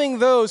loving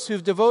those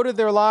who've devoted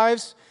their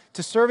lives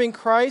to serving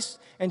Christ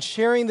and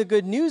sharing the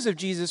good news of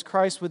Jesus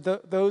Christ with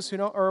those who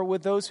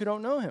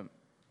don't know him.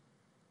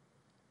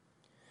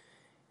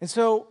 And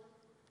so,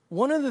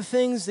 one of the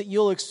things that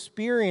you'll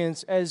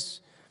experience as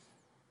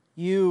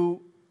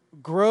you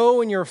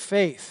grow in your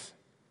faith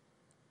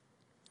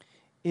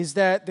is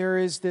that there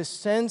is this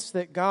sense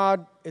that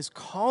God is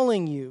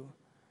calling you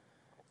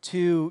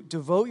to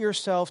devote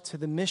yourself to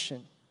the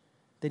mission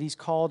that he's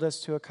called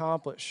us to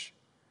accomplish.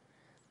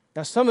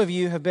 Now, some of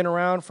you have been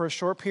around for a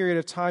short period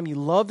of time. You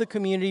love the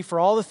community for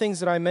all the things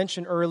that I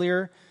mentioned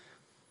earlier.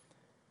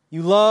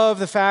 You love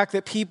the fact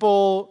that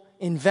people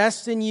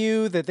invest in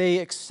you, that they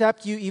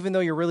accept you even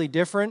though you're really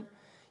different.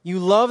 You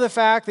love the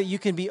fact that you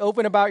can be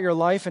open about your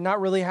life and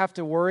not really have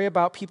to worry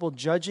about people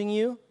judging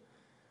you.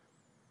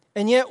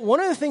 And yet, one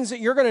of the things that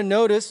you're going to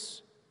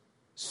notice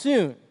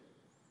soon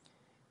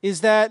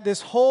is that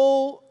this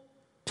whole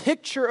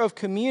picture of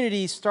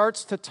community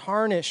starts to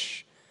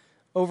tarnish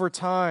over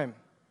time.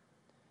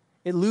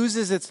 It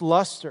loses its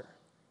luster.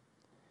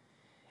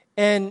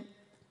 And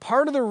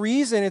part of the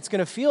reason it's going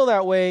to feel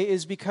that way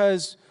is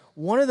because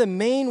one of the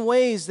main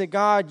ways that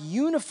God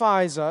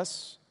unifies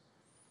us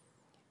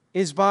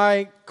is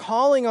by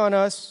calling on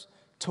us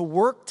to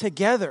work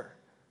together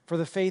for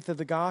the faith of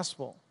the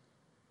gospel.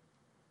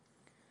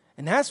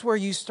 And that's where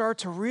you start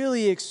to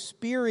really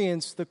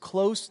experience the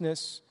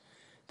closeness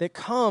that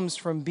comes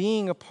from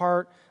being a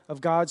part of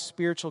God's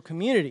spiritual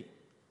community.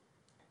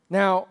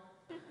 Now,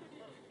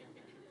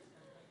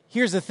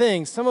 here's the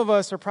thing. Some of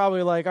us are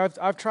probably like,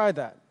 I've tried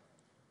that,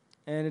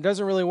 and it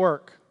doesn't really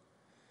work.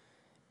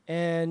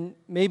 And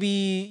maybe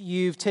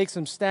you've taken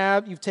some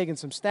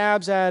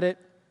stabs at it,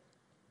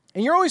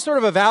 and you're always sort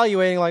of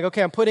evaluating, like,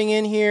 okay, I'm putting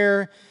in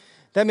here.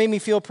 That made me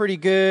feel pretty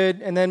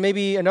good. And then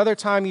maybe another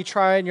time you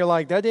try it and you're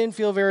like, that didn't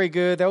feel very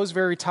good. That was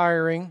very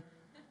tiring.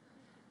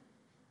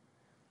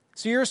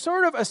 So you're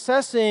sort of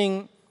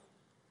assessing,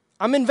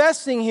 I'm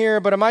investing here,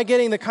 but am I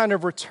getting the kind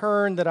of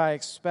return that I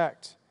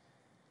expect?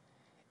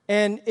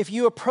 And if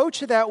you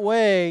approach it that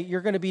way,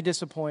 you're going to be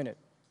disappointed.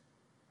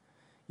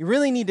 You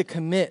really need to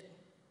commit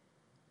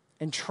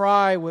and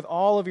try with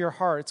all of your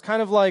heart. It's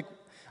kind of like,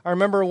 I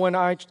remember when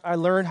I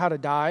learned how to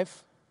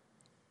dive.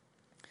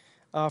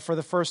 For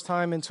the first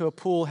time into a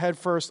pool head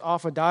first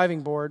off a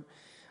diving board.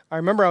 I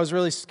remember I was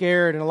really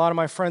scared, and a lot of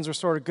my friends were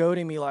sort of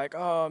goading me like,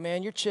 oh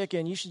man, you're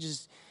chicken,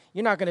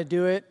 you're not going to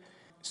do it.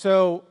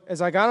 So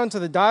as I got onto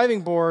the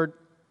diving board,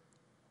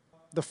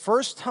 the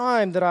first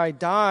time that I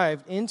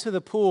dived into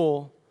the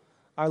pool,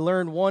 I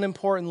learned one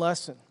important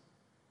lesson.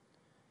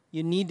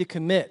 You need to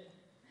commit.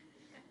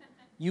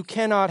 You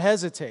cannot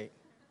hesitate.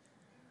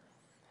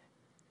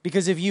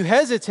 Because if you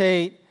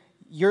hesitate,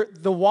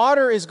 the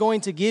water is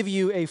going to give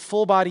you a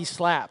full body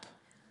slap.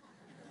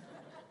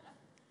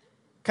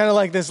 Kind of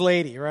like this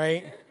lady,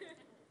 right?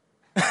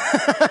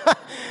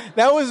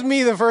 That was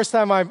me the first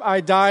time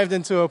I dived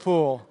into a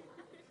pool.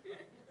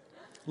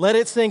 Let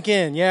it sink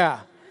in, yeah.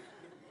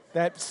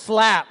 That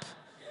slap.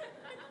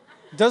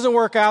 Doesn't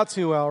work out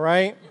too well,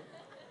 right?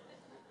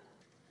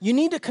 You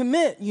need to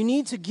commit. You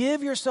need to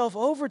give yourself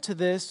over to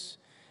this.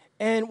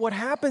 And what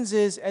happens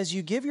is, as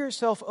you give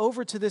yourself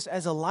over to this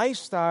as a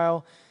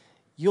lifestyle,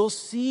 you'll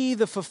see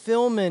the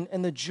fulfillment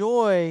and the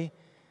joy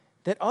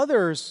that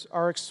others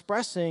are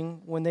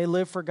expressing when they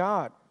live for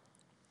God.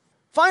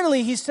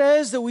 Finally, he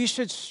says that we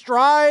should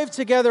strive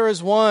together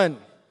as one.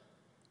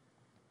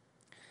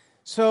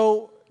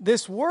 So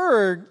this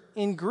word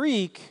in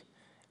Greek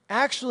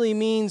actually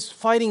means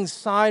fighting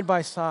side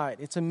by side.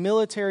 It's a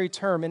military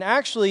term. And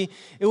actually,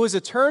 it was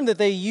a term that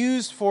they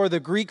used for the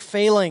Greek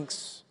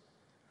phalanx,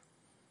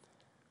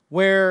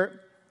 where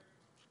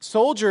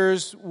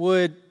soldiers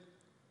would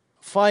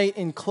fight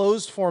in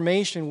closed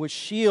formation with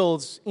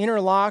shields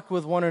interlocked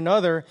with one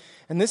another.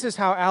 And this is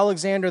how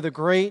Alexander the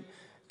Great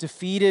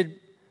defeated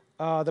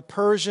the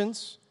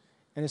Persians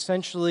and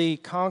essentially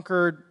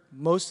conquered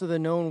most of the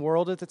known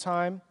world at the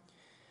time.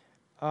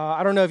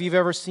 I don't know if you've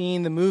ever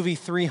seen the movie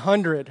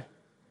 300.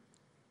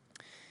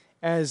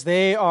 As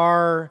they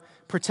are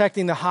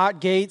protecting the Hot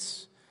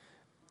Gates,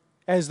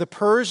 as the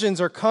Persians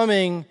are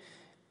coming,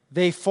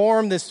 they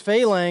form this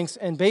phalanx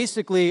and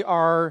basically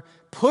are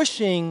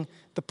pushing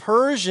the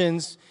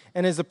Persians.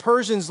 And as the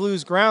Persians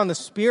lose ground, the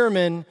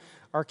spearmen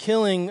are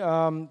killing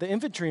the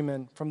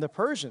infantrymen from the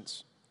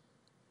Persians.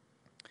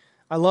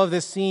 I love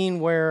this scene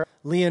where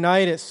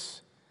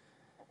Leonidas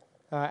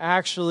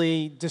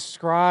actually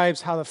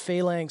describes how the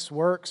phalanx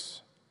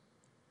works.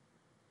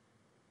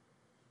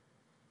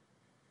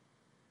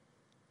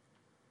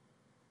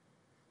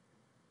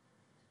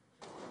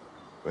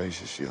 Raise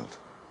your shield.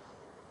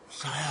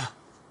 Sire.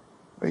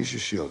 Raise your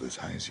shield as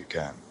high as you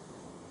can.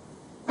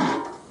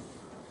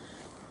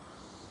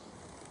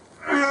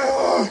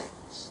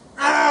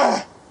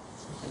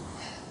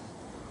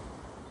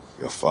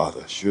 Your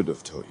father should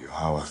have taught you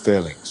how a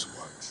phalanx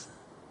works.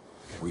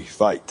 We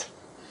fight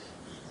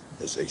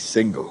as a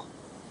single,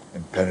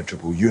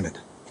 impenetrable unit.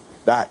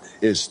 That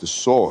is the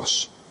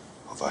source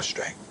of our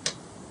strength.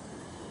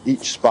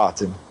 Each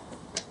Spartan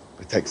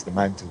protects the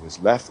man to his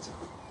left,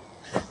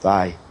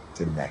 thigh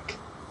to neck,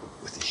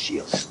 with his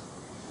shield.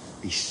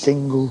 A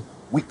single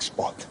weak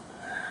spot,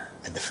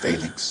 and the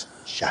phalanx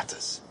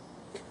shatters.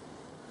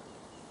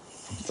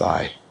 From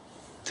thigh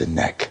to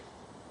neck,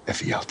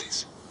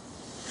 Ephialtes.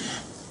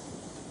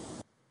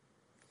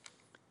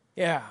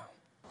 Yeah.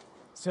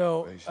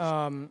 So,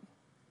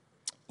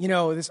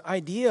 this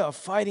idea of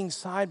fighting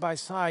side by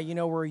side,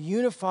 we're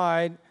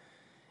unified.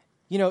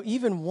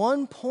 Even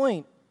one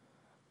point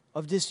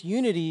of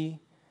disunity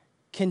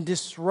can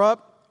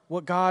disrupt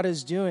what God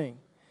is doing,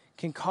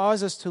 can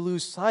cause us to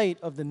lose sight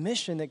of the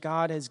mission that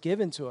God has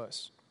given to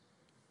us.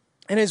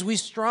 And as we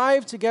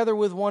strive together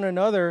with one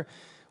another,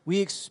 we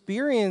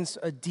experience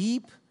a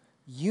deep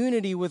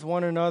unity with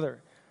one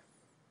another.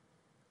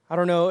 I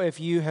don't know if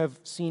you have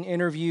seen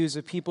interviews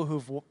of people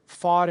who've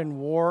fought in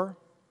war,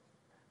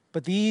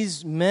 but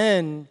these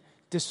men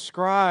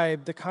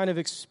describe the kind of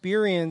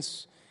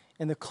experience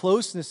and the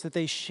closeness that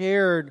they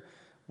shared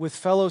with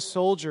fellow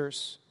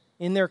soldiers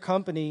in their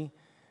company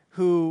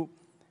who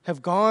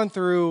have gone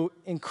through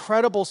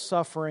incredible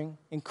suffering,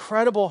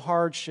 incredible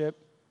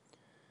hardship,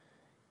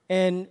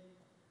 and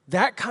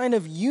that kind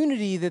of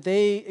unity that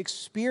they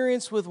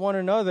experience with one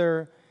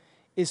another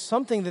is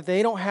something that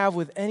they don't have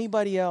with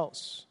anybody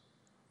else.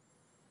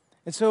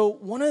 And so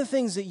one of the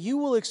things that you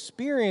will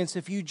experience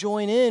if you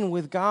join in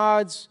with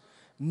God's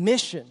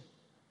mission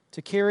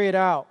to carry it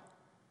out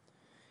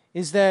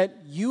is that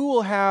you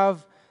will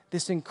have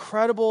this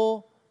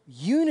incredible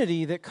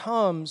unity that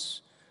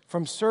comes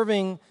from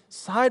serving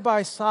side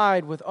by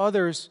side with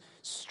others,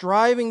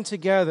 striving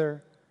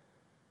together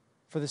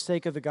for the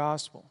sake of the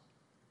gospel.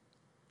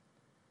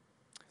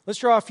 Let's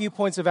draw a few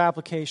points of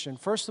application.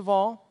 First of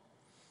all,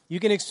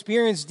 you can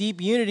experience deep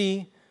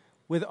unity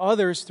with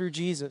others through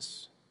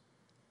Jesus.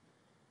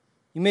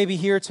 You may be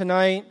here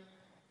tonight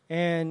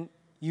and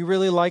you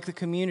really like the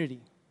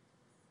community.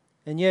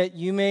 And yet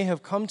you may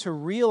have come to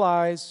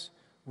realize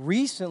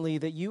recently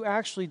that you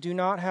actually do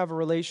not have a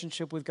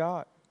relationship with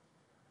God.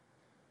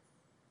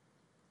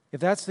 If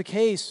that's the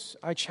case,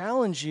 I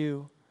challenge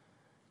you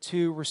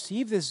to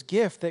receive this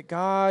gift that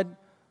God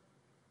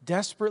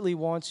desperately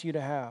wants you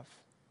to have.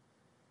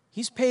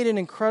 He's paid an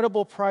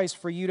incredible price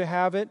for you to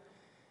have it,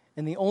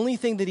 and the only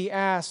thing that He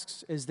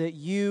asks is that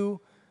you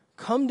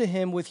come to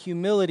Him with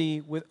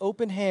humility, with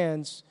open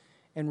hands,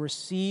 and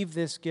receive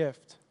this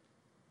gift.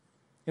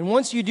 And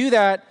once you do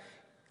that,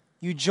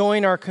 you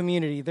join our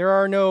community. There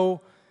are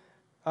no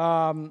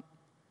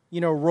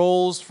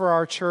roles for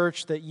our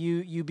church that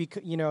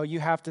you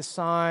have to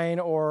sign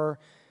or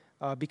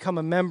become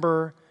a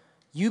member.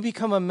 You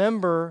become a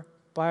member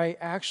by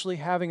actually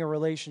having a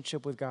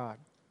relationship with God.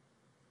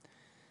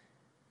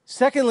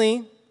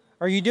 Secondly,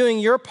 are you doing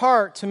your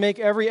part to make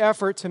every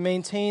effort to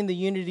maintain the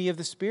unity of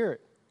the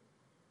Spirit?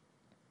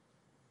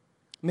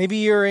 Maybe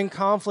you're in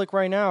conflict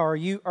right now. Are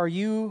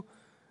you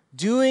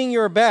doing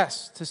your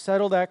best to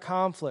settle that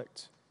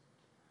conflict?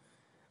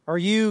 Are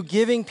you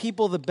giving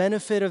people the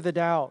benefit of the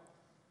doubt?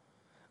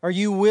 Are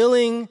you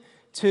willing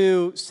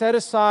to set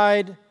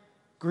aside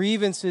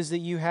grievances that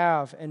you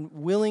have and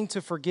willing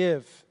to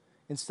forgive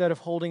instead of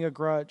holding a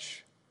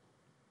grudge?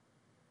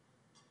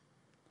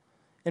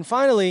 And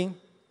finally,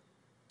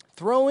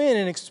 throw in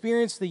and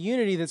experience the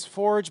unity that's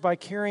forged by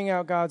carrying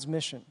out God's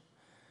mission.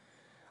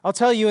 I'll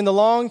tell you, in the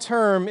long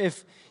term,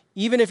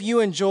 even if you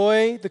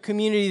enjoy the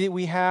community that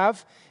we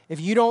have,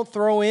 if you don't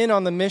throw in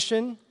on the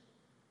mission,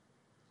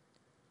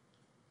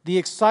 the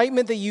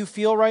excitement that you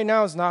feel right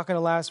now is not going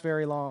to last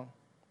very long.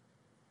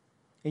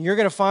 And you're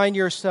going to find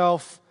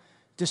yourself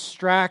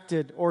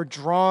distracted or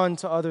drawn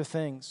to other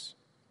things.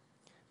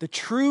 The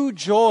true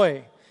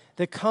joy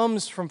that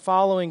comes from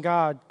following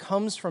God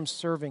comes from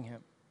serving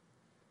Him.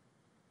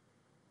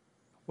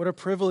 What a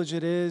privilege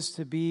it is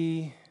to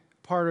be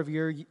part of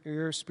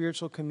your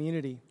spiritual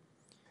community.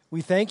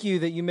 We thank you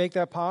that you make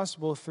that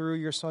possible through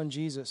your Son,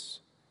 Jesus.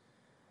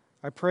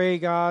 I pray,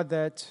 God,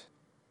 that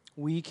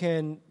we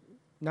can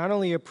not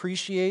only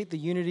appreciate the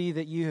unity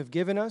that you have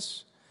given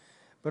us,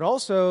 but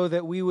also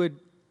that we would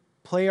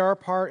play our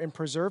part in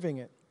preserving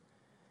it.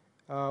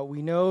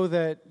 We know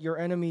that your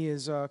enemy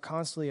is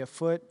constantly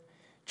afoot,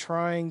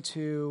 trying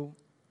to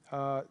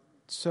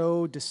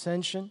sow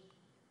dissension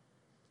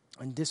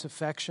and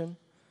disaffection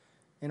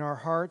in our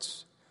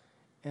hearts.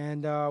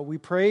 And we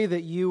pray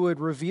that you would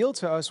reveal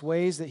to us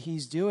ways that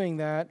he's doing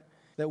that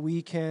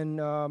we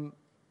can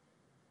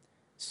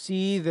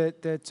see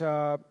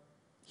that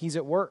he's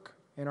at work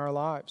in our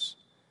lives.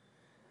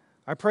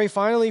 I pray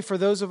finally for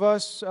those of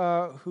us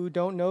who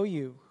don't know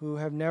you, who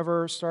have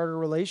never started a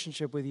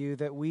relationship with you,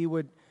 that we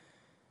would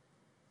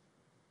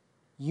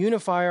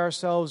unify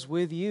ourselves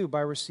with you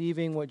by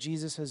receiving what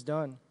Jesus has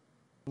done.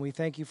 And we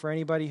thank you for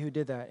anybody who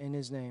did that in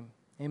his name.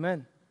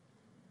 Amen.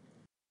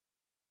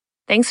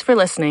 Thanks for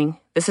listening.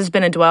 This has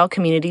been a Dwell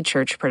Community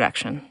Church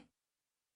production.